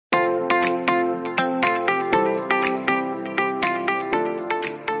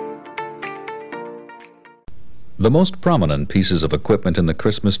The most prominent pieces of equipment in the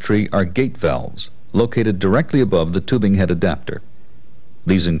Christmas tree are gate valves, located directly above the tubing head adapter.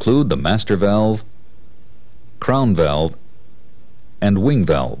 These include the master valve, crown valve, and wing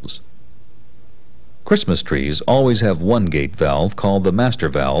valves. Christmas trees always have one gate valve called the master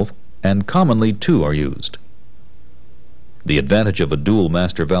valve, and commonly two are used. The advantage of a dual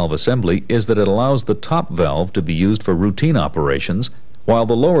master valve assembly is that it allows the top valve to be used for routine operations, while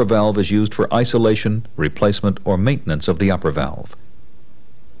the lower valve is used for isolation, replacement, or maintenance of the upper valve.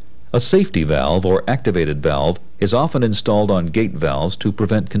 A safety valve or activated valve is often installed on gate valves to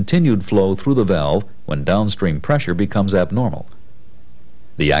prevent continued flow through the valve when downstream pressure becomes abnormal.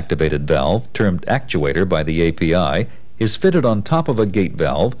 The activated valve, termed actuator by the API, is fitted on top of a gate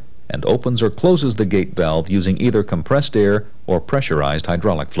valve and opens or closes the gate valve using either compressed air or pressurized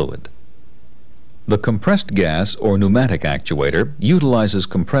hydraulic fluid. The compressed gas or pneumatic actuator utilizes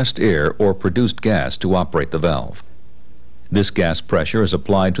compressed air or produced gas to operate the valve. This gas pressure is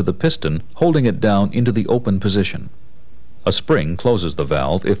applied to the piston, holding it down into the open position. A spring closes the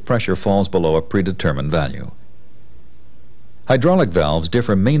valve if pressure falls below a predetermined value. Hydraulic valves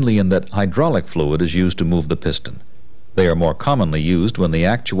differ mainly in that hydraulic fluid is used to move the piston. They are more commonly used when the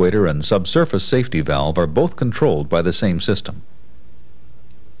actuator and subsurface safety valve are both controlled by the same system.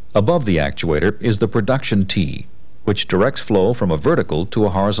 Above the actuator is the production T, which directs flow from a vertical to a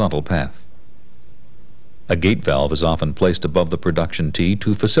horizontal path. A gate valve is often placed above the production T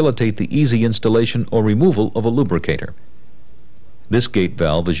to facilitate the easy installation or removal of a lubricator. This gate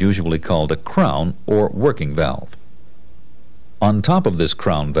valve is usually called a crown or working valve. On top of this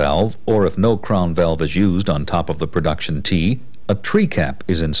crown valve, or if no crown valve is used on top of the production T, a tree cap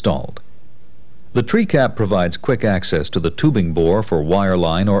is installed. The tree cap provides quick access to the tubing bore for wire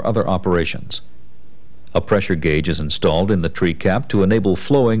line or other operations. A pressure gauge is installed in the tree cap to enable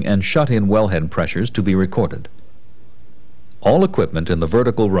flowing and shut-in wellhead pressures to be recorded. All equipment in the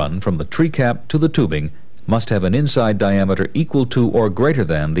vertical run from the tree cap to the tubing must have an inside diameter equal to or greater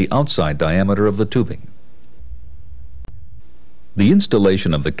than the outside diameter of the tubing. The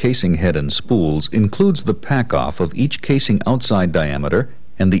installation of the casing head and spools includes the pack-off of each casing outside diameter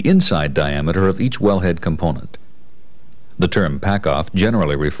and the inside diameter of each wellhead component. The term pack-off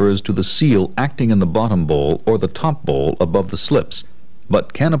generally refers to the seal acting in the bottom bowl or the top bowl above the slips,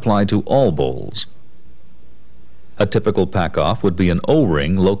 but can apply to all bowls. A typical pack-off would be an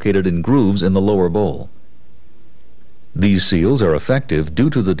O-ring located in grooves in the lower bowl. These seals are effective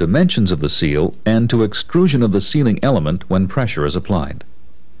due to the dimensions of the seal and to extrusion of the sealing element when pressure is applied.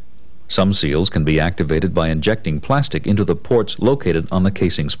 Some seals can be activated by injecting plastic into the ports located on the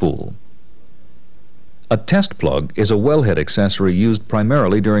casing spool. A test plug is a wellhead accessory used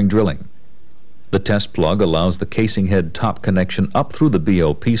primarily during drilling. The test plug allows the casing head top connection up through the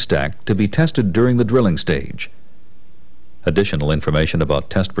BOP stack to be tested during the drilling stage. Additional information about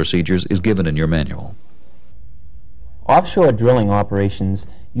test procedures is given in your manual. Offshore drilling operations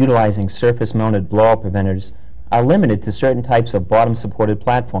utilizing surface-mounted blowout preventers are limited to certain types of bottom-supported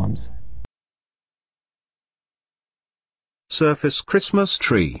platforms. Surface Christmas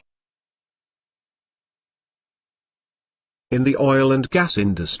tree. In the oil and gas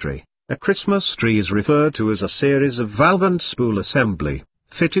industry, a Christmas tree is referred to as a series of valve and spool assembly,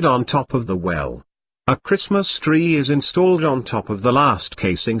 fitted on top of the well. A Christmas tree is installed on top of the last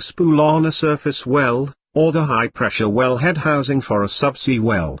casing spool on a surface well, or the high-pressure wellhead housing for a subsea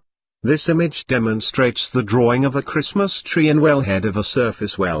well. This image demonstrates the drawing of a Christmas tree and wellhead of a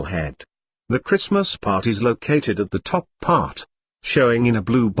surface wellhead. The Christmas part is located at the top part, showing in a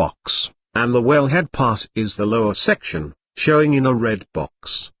blue box, and the wellhead part is the lower section, showing in a red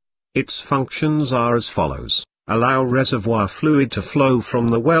box. Its functions are as follows: allow reservoir fluid to flow from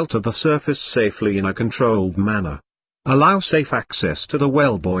the well to the surface safely in a controlled manner. Allow safe access to the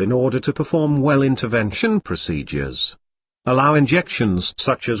wellbore in order to perform well intervention procedures. Allow injections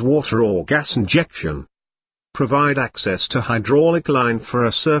such as water or gas injection. Provide access to hydraulic line for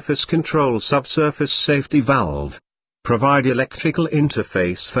a surface control subsurface safety valve. Provide electrical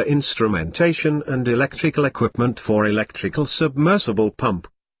interface for instrumentation and electrical equipment for electrical submersible pump.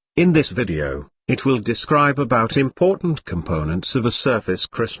 In this video, it will describe about important components of a surface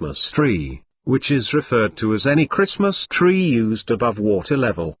Christmas tree, which is referred to as any Christmas tree used above water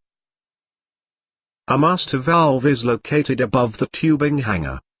level. A master valve is located above the tubing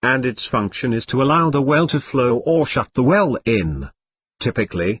hanger, and its function is to allow the well to flow or shut the well in.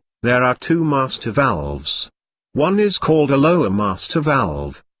 Typically, there are two master valves. One is called a lower master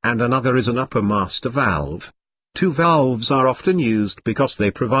valve, and another is an upper master valve. Two valves are often used because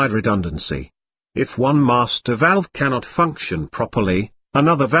they provide redundancy. If one master valve cannot function properly,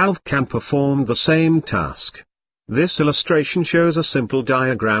 another valve can perform the same task. This illustration shows a simple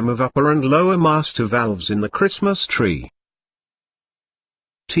diagram of upper and lower master valves in the Christmas tree.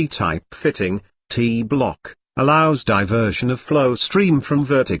 T-type fitting, T-block, allows diversion of flow stream from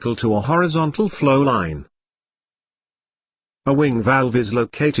vertical to a horizontal flow line. A wing valve is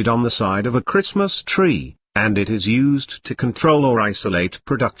located on the side of a Christmas tree, and it is used to control or isolate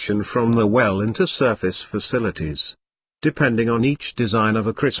production from the well into surface facilities. Depending on each design of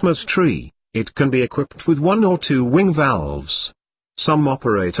a Christmas tree, it can be equipped with 1 or 2 wing valves. Some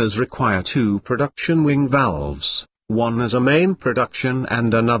operators require 2 production wing valves, one as a main production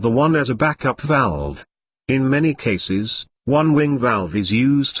and another one as a backup valve. In many cases, one wing valve is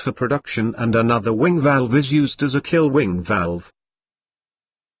used for production and another wing valve is used as a kill wing valve.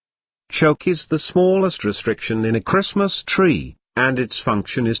 Choke is the smallest restriction in a Christmas tree, and its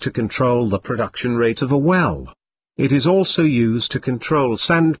function is to control the production rate of a well. It is also used to control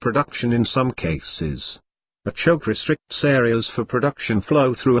sand production in some cases. A choke restricts areas for production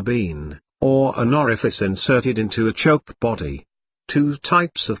flow through a bean, or an orifice inserted into a choke body. 2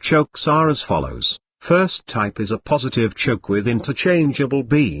 types of chokes are as follows. First type is a positive choke with interchangeable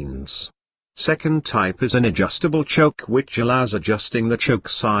beans. Second type is an adjustable choke which allows adjusting the choke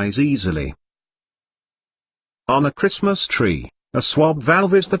size easily. On a Christmas tree, a swab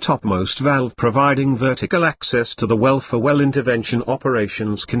valve is the topmost valve providing vertical access to the well for well intervention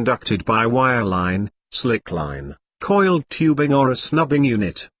operations conducted by wireline, slickline, coiled tubing or a snubbing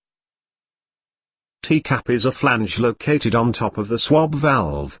unit. T-cap is a flange located on top of the swab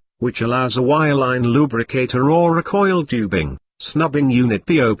valve, which allows a wireline lubricator or a coiled tubing, snubbing unit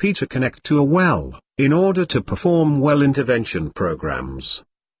BOP to connect to a well, in order to perform well intervention programs.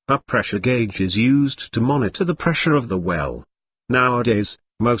 A pressure gauge is used to monitor the pressure of the well. Nowadays,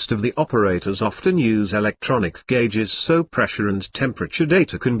 most of the operators often use electronic gauges so pressure and temperature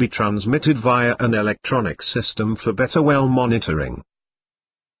data can be transmitted via an electronic system for better well monitoring.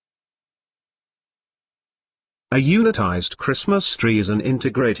 A unitized Christmas tree is an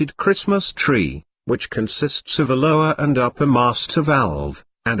integrated Christmas tree, which consists of a lower and upper master valve,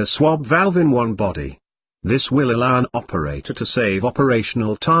 and a swab valve in one body. This will allow an operator to save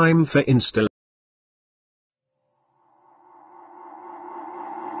operational time for installation.